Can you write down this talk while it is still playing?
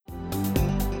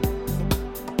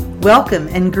Welcome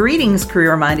and greetings,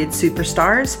 career-minded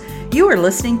superstars. You are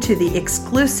listening to the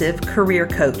exclusive Career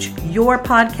Coach, your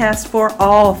podcast for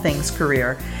all things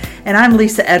career. And I'm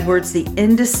Lisa Edwards, the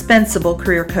indispensable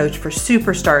career coach for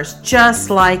superstars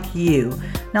just like you.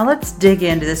 Now let's dig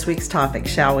into this week's topic,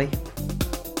 shall we?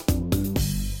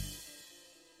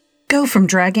 Go from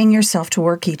dragging yourself to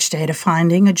work each day to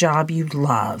finding a job you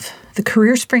love. The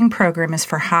Career Spring program is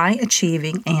for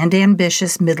high-achieving and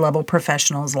ambitious mid-level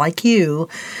professionals like you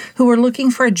who are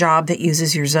looking for a job that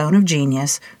uses your zone of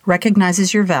genius,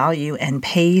 recognizes your value, and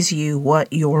pays you what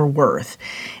you're worth.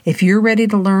 If you're ready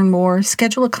to learn more,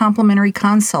 schedule a complimentary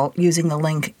consult using the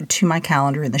link to my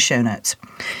calendar in the show notes.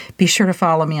 Be sure to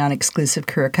follow me on Exclusive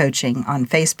Career Coaching on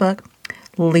Facebook,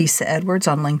 Lisa Edwards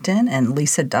on LinkedIn, and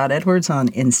lisa.edwards on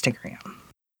Instagram.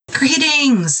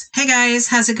 Greetings! Hey guys,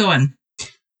 how's it going?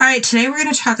 All right, today we're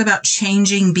going to talk about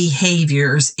changing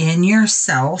behaviors in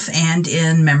yourself and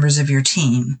in members of your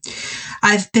team.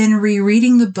 I've been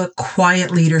rereading the book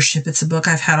Quiet Leadership. It's a book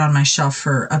I've had on my shelf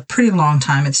for a pretty long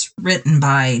time. It's written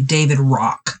by David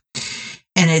Rock,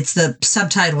 and the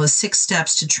subtitle is 6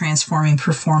 Steps to Transforming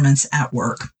Performance at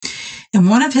Work. And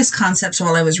one of his concepts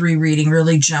while I was rereading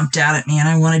really jumped out at me, and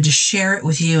I wanted to share it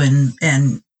with you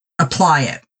and apply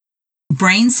it.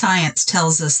 Brain science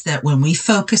tells us that when we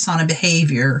focus on a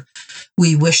behavior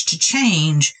we wish to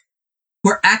change,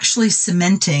 we're actually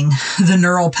cementing the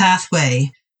neural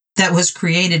pathway that was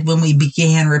created when we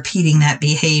began repeating that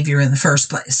behavior in the first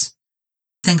place.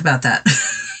 Think about that.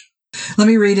 Let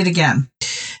me read it again.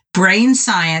 Brain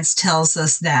science tells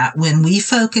us that when we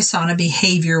focus on a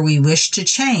behavior we wish to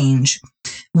change,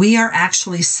 we are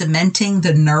actually cementing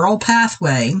the neural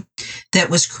pathway that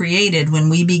was created when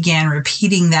we began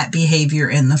repeating that behavior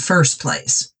in the first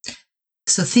place.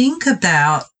 So think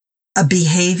about a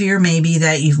behavior maybe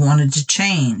that you've wanted to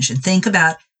change, and think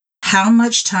about how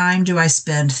much time do I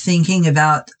spend thinking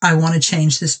about I want to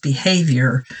change this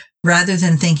behavior rather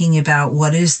than thinking about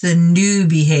what is the new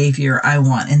behavior I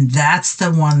want. And that's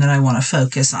the one that I want to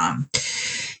focus on.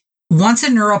 Once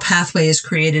a neural pathway is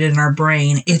created in our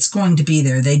brain, it's going to be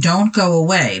there. They don't go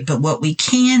away. But what we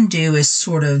can do is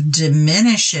sort of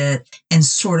diminish it and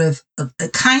sort of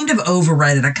kind of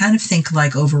override it. I kind of think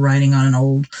like overwriting on an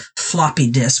old floppy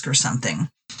disk or something.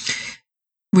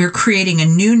 We're creating a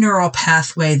new neural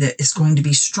pathway that is going to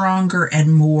be stronger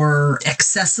and more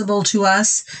accessible to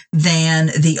us than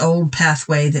the old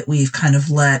pathway that we've kind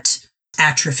of let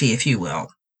atrophy, if you will.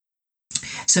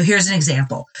 So here's an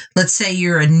example. Let's say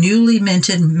you're a newly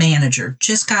minted manager,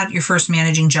 just got your first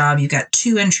managing job. You've got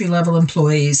 2 entry-level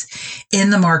employees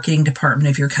in the marketing department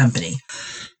of your company.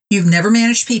 You've never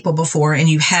managed people before, and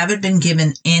you haven't been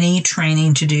given any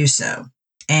training to do so.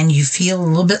 And you feel a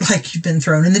little bit like you've been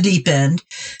thrown in the deep end,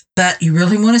 but you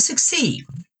really want to succeed.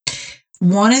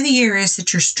 One of the areas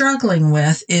that you're struggling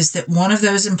with is that one of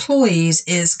those employees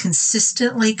is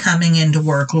consistently coming into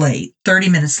work late, 30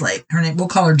 minutes late. Her name, we'll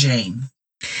call her Jane.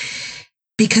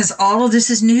 Because all of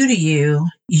this is new to you,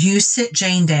 you sit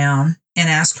Jane down and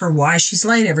ask her why she's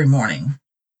late every morning.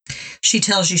 She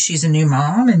tells you she's a new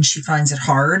mom and she finds it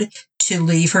hard to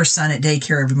leave her son at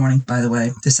daycare every morning. By the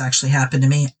way, this actually happened to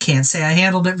me. Can't say I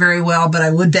handled it very well, but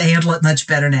I would handle it much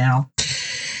better now.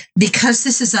 Because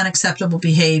this is unacceptable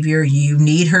behavior, you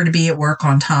need her to be at work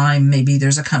on time. Maybe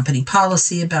there's a company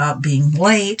policy about being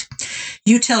late.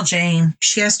 You tell Jane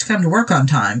she has to come to work on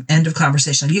time. End of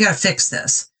conversation. You got to fix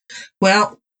this.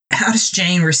 Well, how does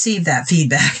Jane receive that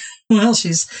feedback? Well,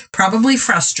 she's probably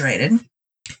frustrated.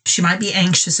 She might be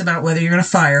anxious about whether you're going to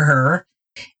fire her.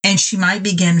 And she might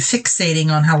begin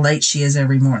fixating on how late she is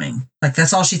every morning. Like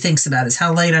that's all she thinks about is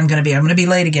how late I'm going to be. I'm going to be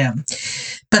late again.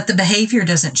 But the behavior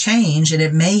doesn't change. And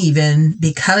it may even,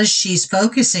 because she's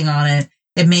focusing on it,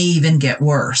 it may even get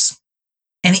worse.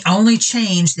 And the only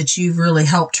change that you've really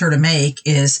helped her to make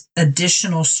is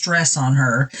additional stress on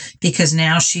her because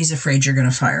now she's afraid you're going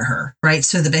to fire her, right?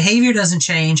 So the behavior doesn't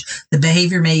change. The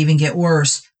behavior may even get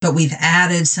worse, but we've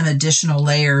added some additional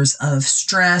layers of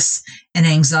stress and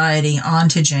anxiety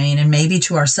onto Jane and maybe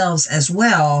to ourselves as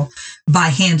well by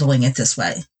handling it this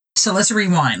way. So let's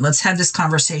rewind. Let's have this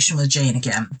conversation with Jane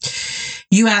again.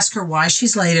 You ask her why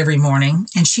she's late every morning,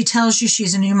 and she tells you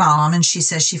she's a new mom, and she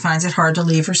says she finds it hard to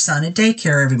leave her son at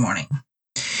daycare every morning.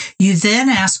 You then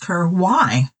ask her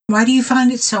why. Why do you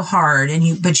find it so hard?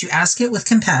 But you ask it with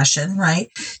compassion, right?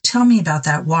 Tell me about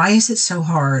that. Why is it so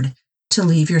hard to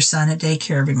leave your son at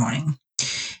daycare every morning?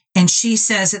 And she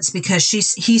says it's because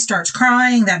he starts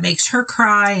crying. That makes her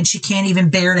cry, and she can't even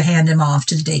bear to hand him off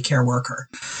to the daycare worker.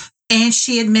 And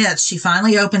she admits, she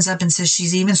finally opens up and says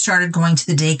she's even started going to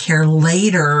the daycare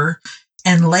later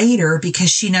And later, because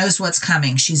she knows what's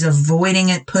coming, she's avoiding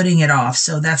it, putting it off.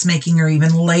 So that's making her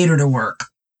even later to work.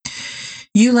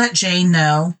 You let Jane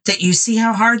know that you see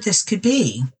how hard this could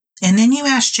be. And then you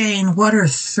ask Jane, what are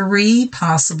 3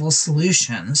 possible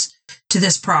solutions to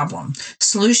this problem?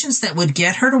 Solutions that would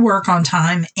get her to work on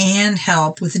time and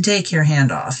help with the daycare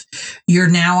handoff. You're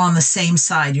now on the same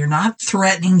side. You're not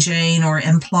threatening Jane or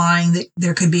implying that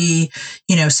there could be,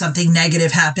 something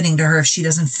negative happening to her if she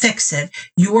doesn't fix it.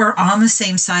 You are on the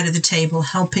same side of the table,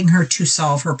 helping her to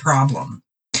solve her problem.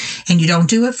 And you don't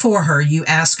do it for her. You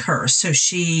ask her. So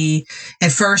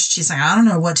at first, she's like, I don't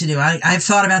know what to do. I've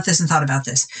thought about this and thought about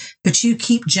this. But you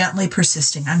keep gently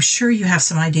persisting. I'm sure you have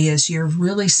some ideas. You're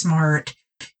really smart.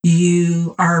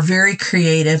 You are very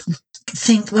creative.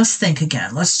 Let's think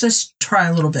again. Let's just try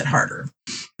a little bit harder.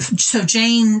 So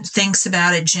Jane thinks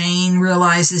about it. Jane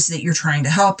realizes that you're trying to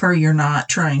help her. You're not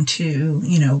trying to,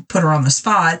 put her on the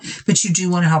spot, but you do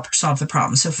want to help her solve the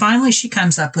problem. So finally, she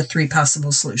comes up with 3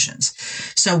 possible solutions.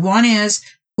 So one is,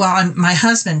 my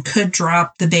husband could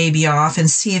drop the baby off and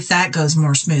see if that goes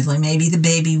more smoothly. Maybe the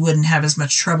baby wouldn't have as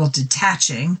much trouble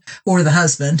detaching, or the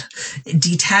husband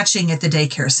detaching at the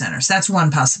daycare center. So that's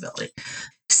one possibility.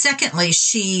 Secondly,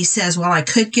 she says, I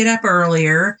could get up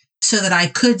earlier so that I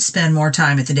could spend more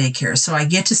time at the daycare. So I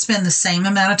get to spend the same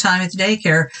amount of time at the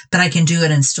daycare, but I can do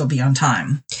it and still be on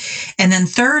time. And then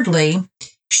thirdly,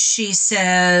 she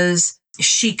says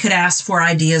she could ask for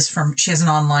ideas she has an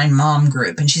online mom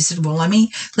group. And she said, let me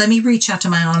reach out to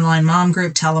my online mom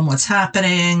group, tell them what's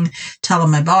happening, tell them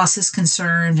my boss is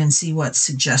concerned, and see what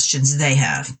suggestions they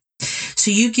have. So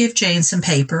you give Jane some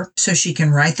paper so she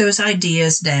can write those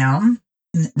ideas down,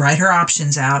 write her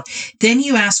options out. Then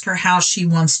you ask her how she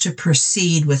wants to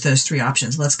proceed with those 3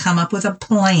 options. Let's come up with a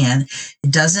plan.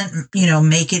 It doesn't,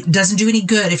 doesn't do any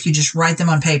good if you just write them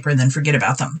on paper and then forget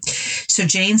about them. So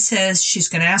Jane says she's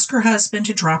going to ask her husband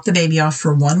to drop the baby off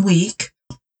for 1 week.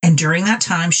 And during that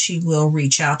time, she will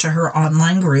reach out to her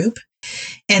online group.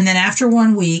 And then after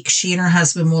 1 week, she and her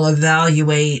husband will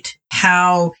evaluate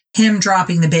how him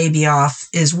dropping the baby off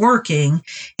is working.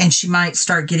 And she might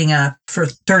start getting up for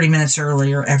 30 minutes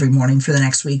earlier every morning for the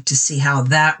next week to see how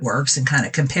that works and kind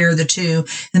of compare the 2.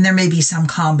 And there may be some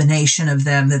combination of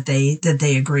them that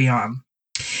they agree on.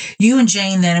 You and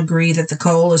Jane then agree that the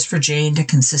goal is for Jane to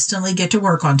consistently get to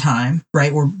work on time,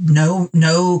 right? We're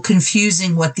no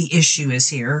confusing what the issue is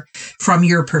here from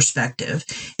your perspective.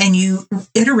 And you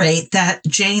iterate that,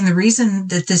 Jane, the reason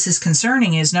that this is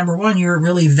concerning is, number one, you're a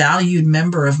really valued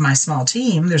member of my small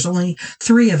team. There's only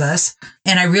 3 of us,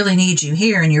 and I really need you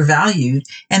here, and you're valued.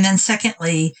 And then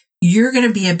secondly, you're going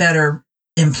to be a better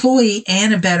employee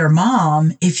and a better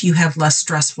mom if you have less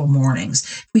stressful mornings.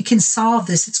 If we can solve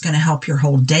this, it's going to help your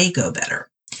whole day go better.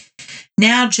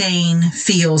 Now Jane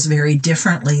feels very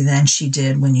differently than she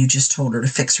did when you just told her to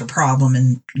fix her problem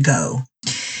and go.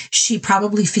 She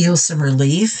probably feels some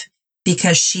relief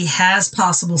because she has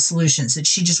possible solutions that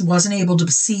she just wasn't able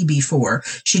to see before.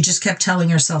 She just kept telling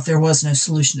herself there was no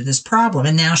solution to this problem,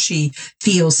 and now she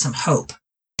feels some hope.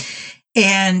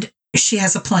 And she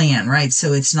has a plan, right?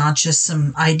 So it's not just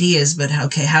some ideas, but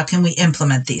okay, how can we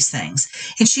implement these things?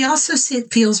 And she also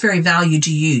feels very valued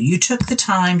to you. You took the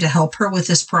time to help her with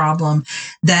this problem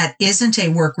that isn't a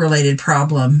work-related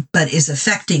problem, but is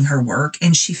affecting her work.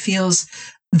 And she feels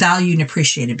valued and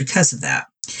appreciated because of that.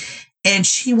 And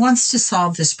she wants to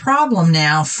solve this problem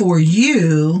now for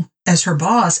you as her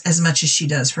boss as much as she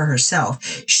does for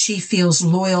herself. She feels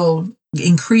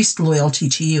increased loyalty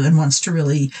to you and wants to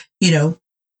really,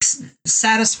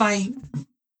 satisfy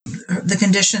the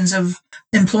conditions of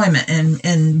employment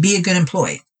and be a good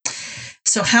employee.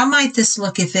 So how might this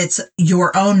look if it's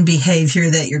your own behavior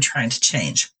that you're trying to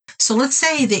change? So let's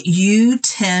say that you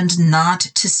tend not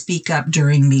to speak up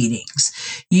during meetings.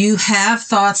 You have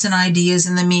thoughts and ideas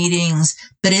in the meetings,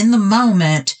 but in the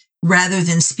moment, rather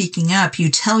than speaking up, you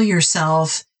tell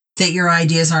yourself that your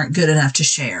ideas aren't good enough to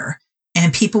share.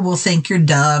 And people will think you're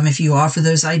dumb if you offer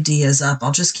those ideas up.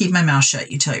 I'll just keep my mouth shut,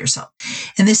 you tell yourself.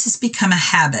 And this has become a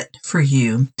habit for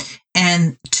you.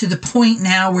 And to the point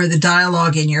now where the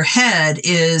dialogue in your head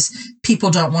is people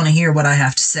don't want to hear what I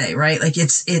have to say, right? Like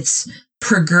it's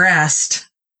progressed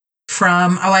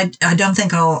from, I don't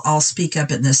think I'll speak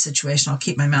up in this situation. I'll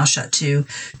keep my mouth shut too.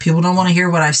 People don't want to hear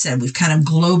what I've said. We've kind of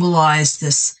globalized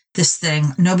this thing.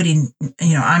 Nobody,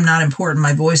 I'm not important.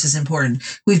 My voice is important.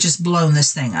 We've just blown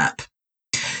this thing up.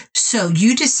 So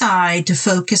you decide to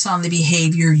focus on the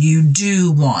behavior you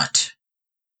do want,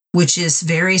 which is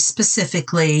very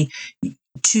specifically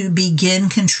to begin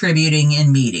contributing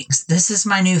in meetings. This is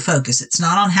my new focus. It's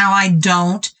not on how I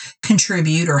don't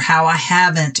contribute or how I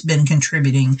haven't been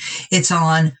contributing. It's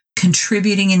on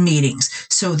contributing in meetings.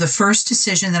 So the first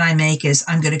decision that I make is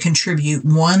I'm going to contribute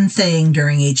one thing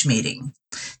during each meeting.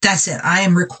 That's it. I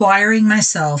am requiring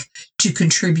myself to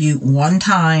contribute one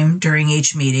time during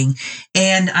each meeting,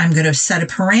 and I'm going to set a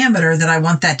parameter that I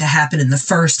want that to happen in the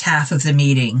first half of the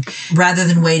meeting rather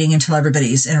than waiting until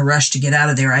everybody's in a rush to get out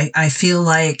of there. I feel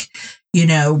like,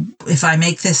 if I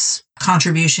make this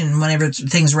contribution whenever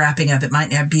things wrapping up, it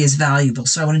might not be as valuable.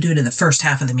 So I want to do it in the first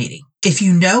half of the meeting. If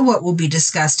you know what will be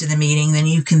discussed in the meeting, then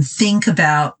you can think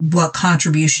about what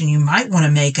contribution you might want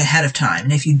to make ahead of time.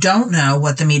 And if you don't know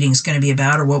what the meeting is going to be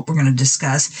about or what we're going to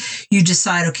discuss, you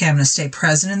decide, okay, I'm going to stay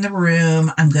present in the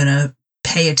room. I'm going to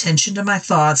pay attention to my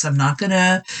thoughts. I'm not going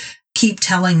to keep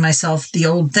telling myself the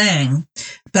old thing,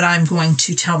 but I'm going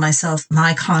to tell myself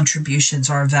my contributions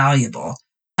are valuable.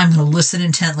 I'm going to listen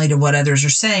intently to what others are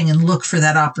saying and look for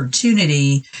that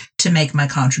opportunity to make my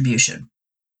contribution.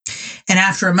 And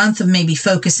after a month of maybe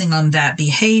focusing on that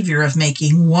behavior of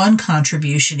making one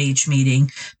contribution each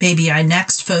meeting, maybe I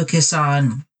next focus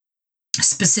on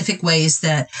specific ways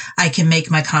that I can make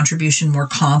my contribution more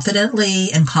confidently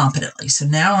and competently. So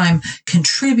now I'm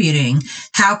contributing.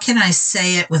 How can I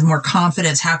say it with more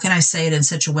confidence? How can I say it in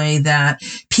such a way that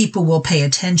people will pay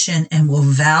attention and will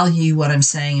value what I'm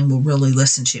saying and will really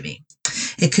listen to me?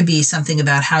 It could be something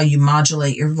about how you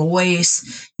modulate your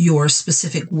voice, your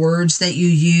specific words that you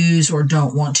use or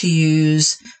don't want to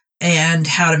use, and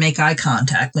how to make eye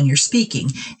contact when you're speaking.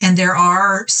 And there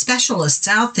are specialists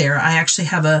out there. I actually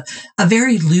have a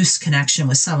very loose connection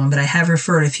with someone, but I have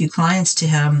referred a few clients to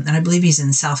him, and I believe he's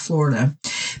in South Florida.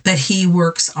 But he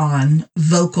works on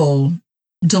vocal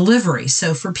delivery.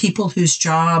 So for people whose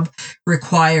job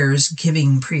requires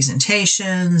giving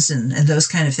presentations and those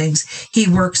kind of things, he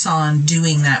works on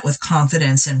doing that with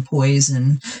confidence and poise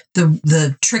and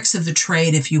the tricks of the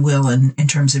trade, if you will, in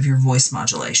terms of your voice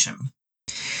modulation.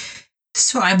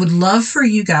 So I would love for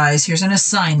you guys, here's an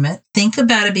assignment. Think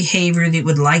about a behavior that you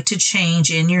would like to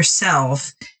change in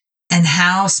yourself and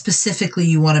how specifically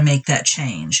you want to make that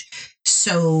change.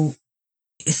 So,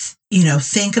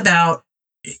 think about,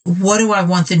 what do I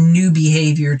want the new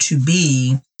behavior to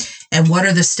be? And what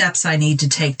are the steps I need to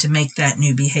take to make that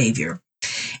new behavior?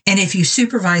 And if you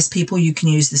supervise people, you can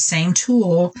use the same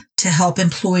tool to help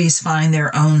employees find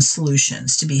their own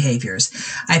solutions to behaviors.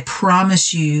 I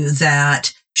promise you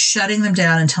that shutting them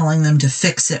down and telling them to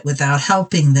fix it without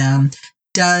helping them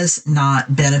does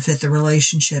not benefit the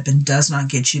relationship and does not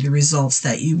get you the results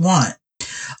that you want.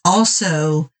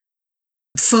 Also,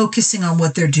 focusing on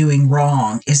what they're doing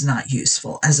wrong is not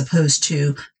useful, as opposed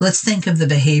to, let's think of the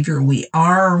behavior we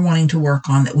are wanting to work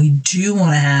on, that we do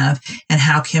want to have, and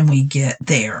how can we get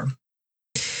there.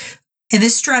 And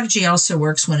this strategy also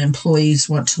works when employees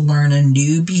want to learn a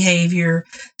new behavior,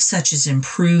 such as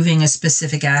improving a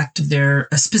specific aspect of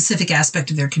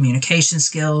their communication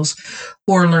skills,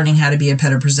 or learning how to be a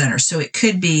better presenter. So it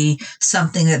could be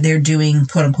something that they're doing,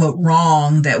 quote unquote,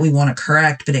 wrong that we want to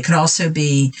correct, but it could also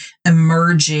be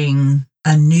emerging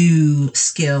a new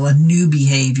skill, a new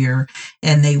behavior,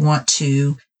 and they want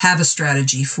to have a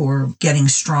strategy for getting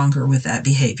stronger with that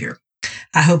behavior.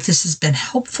 I hope this has been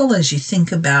helpful as you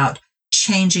think about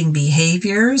changing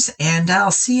behaviors, and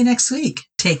I'll see you next week.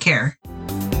 Take care.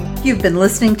 You've been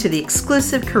listening to The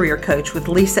Exclusive Career Coach with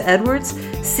Lisa Edwards,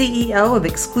 CEO of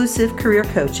Exclusive Career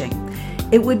Coaching.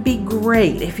 It would be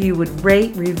great if you would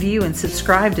rate, review, and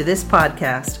subscribe to this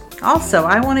podcast. Also,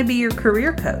 I want to be your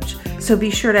career coach, so be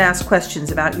sure to ask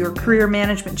questions about your career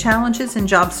management challenges and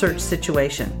job search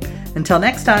situation. Until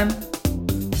next time.